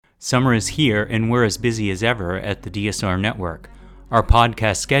Summer is here and we're as busy as ever at the DSR network. Our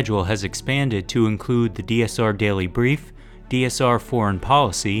podcast schedule has expanded to include the DSR Daily Brief, DSR Foreign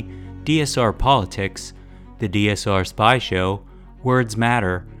Policy, DSR Politics, the DSR Spy Show, Words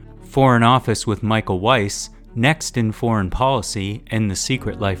Matter, Foreign Office with Michael Weiss, Next in Foreign Policy, and The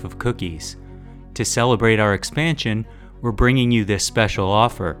Secret Life of Cookies. To celebrate our expansion, we're bringing you this special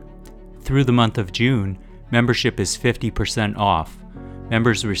offer. Through the month of June, membership is 50% off.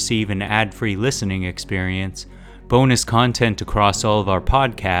 Members receive an ad-free listening experience, bonus content across all of our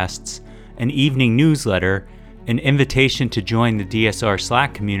podcasts, an evening newsletter, an invitation to join the DSR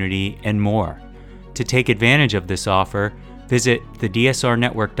Slack community, and more. To take advantage of this offer, visit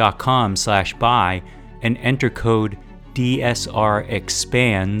thedsrnetwork.com/buy and enter code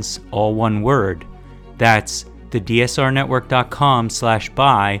DSREXPANDS, all one word. That's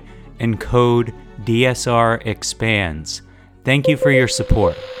thedsrnetwork.com/buy and code DSREXPANDS. Thank you for your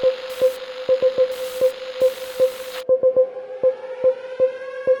support.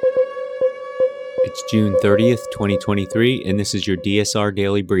 It's June 30th, 2023, and this is your DSR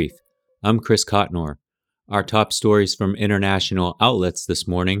Daily Brief. I'm Chris Cotnor. Our top stories from international outlets this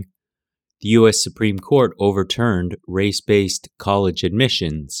morning. The U.S. Supreme Court overturned race-based college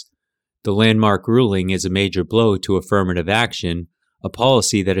admissions. The landmark ruling is a major blow to affirmative action, a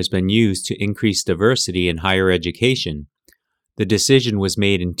policy that has been used to increase diversity in higher education. The decision was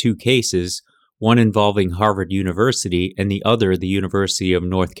made in two cases, one involving Harvard University and the other the University of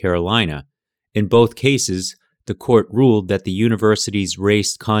North Carolina. In both cases, the court ruled that the university's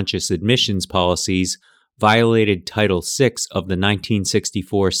race-conscious admissions policies violated Title VI of the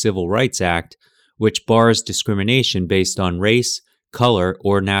 1964 Civil Rights Act, which bars discrimination based on race, color,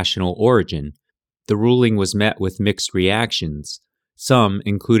 or national origin. The ruling was met with mixed reactions. Some,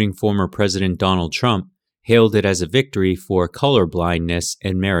 including former President Donald Trump, hailed it as a victory for colorblindness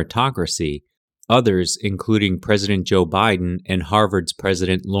and meritocracy. Others, including President Joe Biden and Harvard's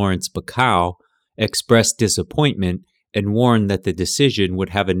President Lawrence Bacow, expressed disappointment and warned that the decision would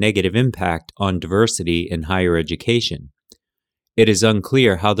have a negative impact on diversity in higher education. It is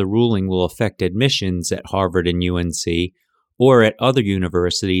unclear how the ruling will affect admissions at Harvard and UNC or at other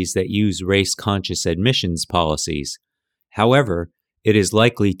universities that use race-conscious admissions policies. However, it is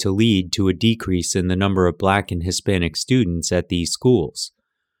likely to lead to a decrease in the number of Black and Hispanic students at these schools.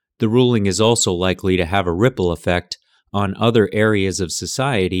 The ruling is also likely to have a ripple effect on other areas of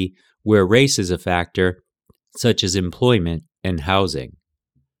society where race is a factor, such as employment and housing.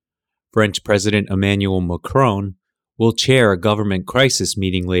 French President Emmanuel Macron will chair a government crisis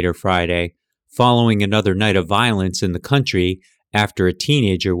meeting later Friday, following another night of violence in the country after a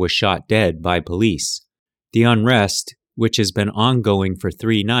teenager was shot dead by police. The unrest, which has been ongoing for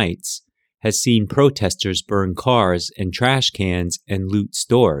 3 nights, has seen protesters burn cars and trash cans and loot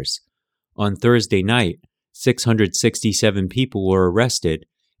stores. On Thursday night, 667 people were arrested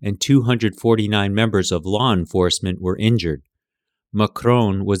and 249 members of law enforcement were injured.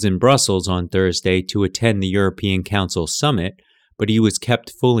 Macron was in Brussels on Thursday to attend the European Council summit, but he was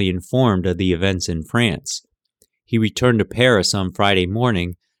kept fully informed of the events in France. He returned to Paris on Friday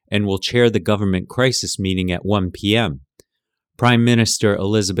morning and will chair the government crisis meeting at 1 p.m. Prime Minister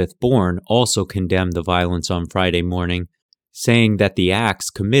Elizabeth Bourne also condemned the violence on Friday morning, saying that the acts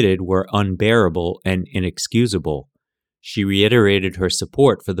committed were unbearable and inexcusable. She reiterated her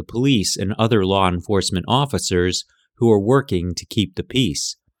support for the police and other law enforcement officers who are working to keep the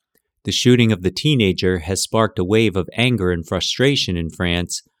peace. The shooting of the teenager has sparked a wave of anger and frustration in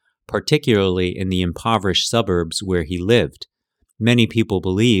France, particularly in the impoverished suburbs where he lived. Many people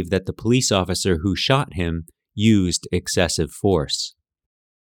believe that the police officer who shot him used excessive force.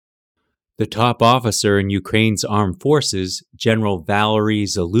 The top officer in Ukraine's armed forces, General Valery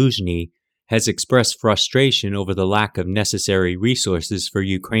Zaluzhny, has expressed frustration over the lack of necessary resources for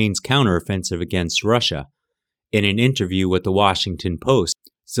Ukraine's counteroffensive against Russia. In an interview with the Washington Post,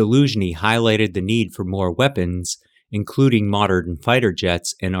 Zaluzhny highlighted the need for more weapons, including modern fighter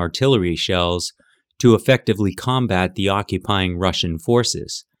jets and artillery shells, to effectively combat the occupying Russian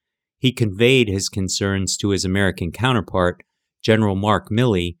forces. He conveyed his concerns to his American counterpart, General Mark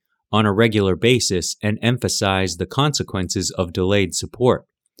Milley, on a regular basis and emphasized the consequences of delayed support.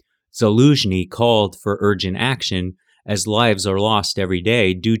 Zaluzhny called for urgent action as lives are lost every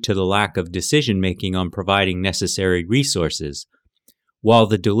day due to the lack of decision-making on providing necessary resources. While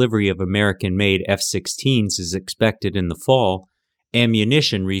the delivery of American-made F-16s is expected in the fall,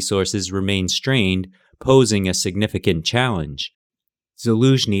 ammunition resources remain strained, posing a significant challenge.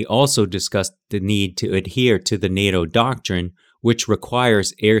 Zaluzhny also discussed the need to adhere to the NATO doctrine, which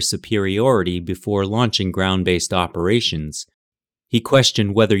requires air superiority before launching ground-based operations. He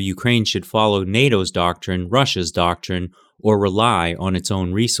questioned whether Ukraine should follow NATO's doctrine, Russia's doctrine, or rely on its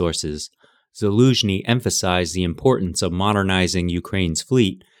own resources. Zaluzhny emphasized the importance of modernizing Ukraine's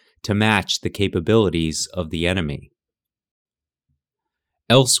fleet to match the capabilities of the enemy.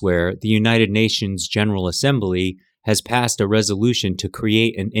 Elsewhere, the United Nations General Assembly has passed a resolution to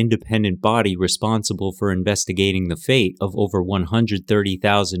create an independent body responsible for investigating the fate of over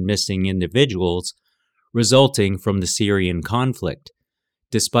 130,000 missing individuals resulting from the Syrian conflict.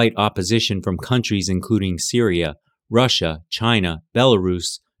 Despite opposition from countries including Syria, Russia, China,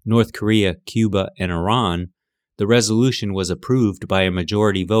 Belarus, North Korea, Cuba, and Iran, the resolution was approved by a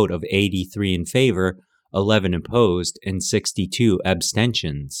majority vote of 83 in favor, 11 opposed, and 62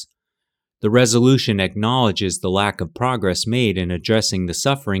 abstentions. The resolution acknowledges the lack of progress made in addressing the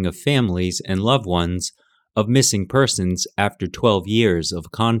suffering of families and loved ones of missing persons after 12 years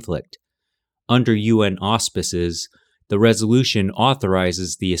of conflict. Under UN auspices, the resolution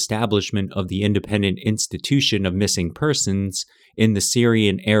authorizes the establishment of the Independent Institution of Missing Persons in the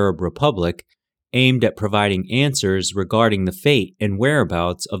Syrian Arab Republic, aimed at providing answers regarding the fate and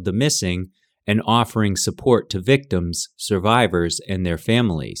whereabouts of the missing and offering support to victims, survivors, and their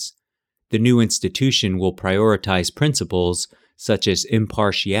families. The new institution will prioritize principles such as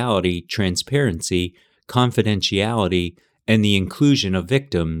impartiality, transparency, confidentiality, and the inclusion of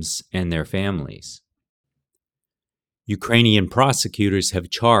victims and their families. Ukrainian prosecutors have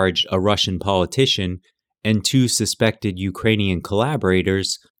charged a Russian politician and 2 suspected Ukrainian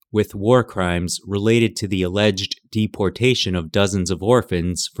collaborators with war crimes related to the alleged deportation of dozens of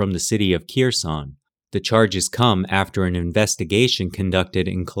orphans from the city of Kherson. The charges come after an investigation conducted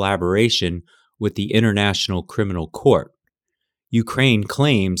in collaboration with the International Criminal Court. Ukraine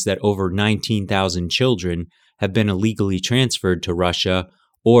claims that over 19,000 children have been illegally transferred to Russia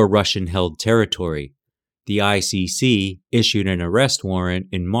or Russian-held territory. The ICC issued an arrest warrant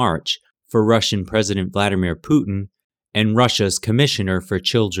in March for Russian President Vladimir Putin and Russia's Commissioner for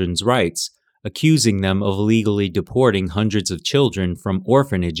Children's Rights, accusing them of illegally deporting hundreds of children from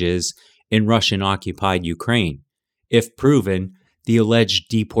orphanages in Russian-occupied Ukraine. If proven, the alleged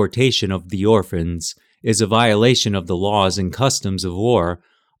deportation of the orphans is a violation of the laws and customs of war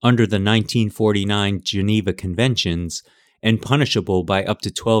under the 1949 Geneva Conventions and punishable by up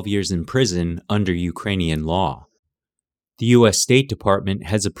to 12 years in prison under Ukrainian law. The U.S. State Department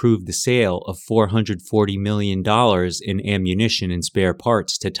has approved the sale of $440 million in ammunition and spare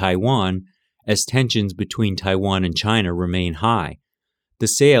parts to Taiwan as tensions between Taiwan and China remain high. The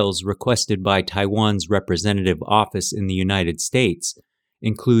sales, requested by Taiwan's representative office in the United States,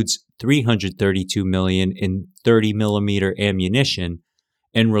 includes $332 million in 30mm ammunition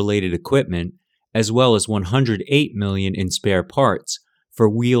and related equipment, as well as $108 million in spare parts for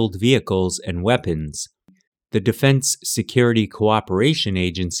wheeled vehicles and weapons. The Defense Security Cooperation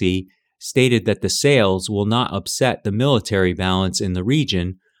Agency stated that the sales will not upset the military balance in the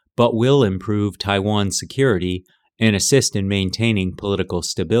region, but will improve Taiwan's security and assist in maintaining political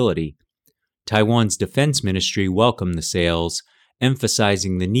stability. Taiwan's defense ministry welcomed the sales,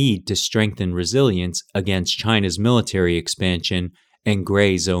 emphasizing the need to strengthen resilience against China's military expansion and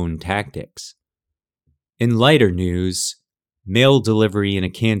gray zone tactics. In lighter news, mail delivery in a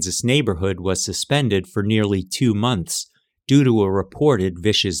Kansas neighborhood was suspended for nearly 2 months due to a reported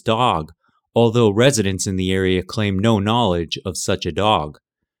vicious dog, although residents in the area claim no knowledge of such a dog.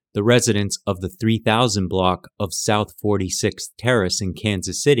 The residents of the 3000 block of South 46th Terrace in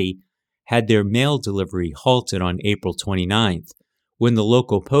Kansas City had their mail delivery halted on April 29th, when the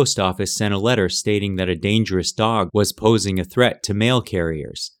local post office sent a letter stating that a dangerous dog was posing a threat to mail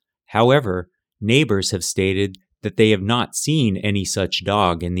carriers. However, neighbors have stated that they have not seen any such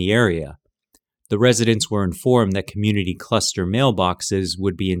dog in the area. The residents were informed that community cluster mailboxes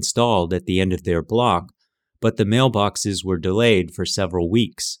would be installed at the end of their block, but the mailboxes were delayed for several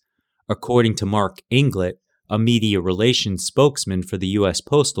weeks. According to Mark Inglet, a media relations spokesman for the U.S.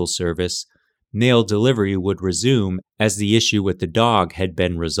 Postal Service, mail delivery would resume as the issue with the dog had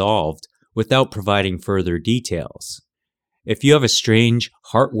been resolved, without providing further details. If you have a strange,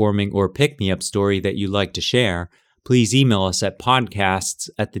 heartwarming, or pick-me-up story that you'd like to share, please email us at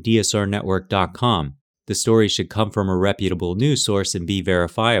podcasts@thedsrnetwork.com. The story should come from a reputable news source and be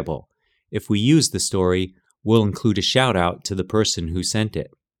verifiable. If we use the story, we'll include a shout-out to the person who sent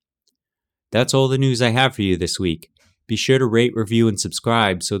it. That's all the news I have for you this week. Be sure to rate, review, and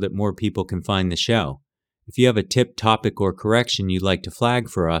subscribe so that more people can find the show. If you have a tip, topic, or correction you'd like to flag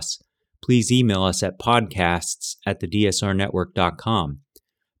for us, please email us at podcasts@thedsrnetwork.com.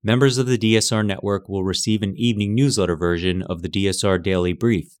 Members of the DSR Network will receive an evening newsletter version of the DSR Daily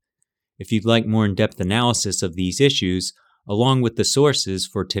Brief. If you'd like more in-depth analysis of these issues, Along with the sources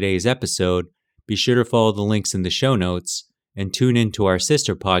for today's episode, be sure to follow the links in the show notes and tune in to our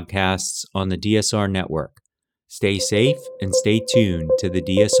sister podcasts on the DSR network. Stay safe and stay tuned to the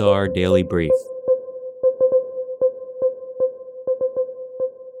DSR Daily Brief.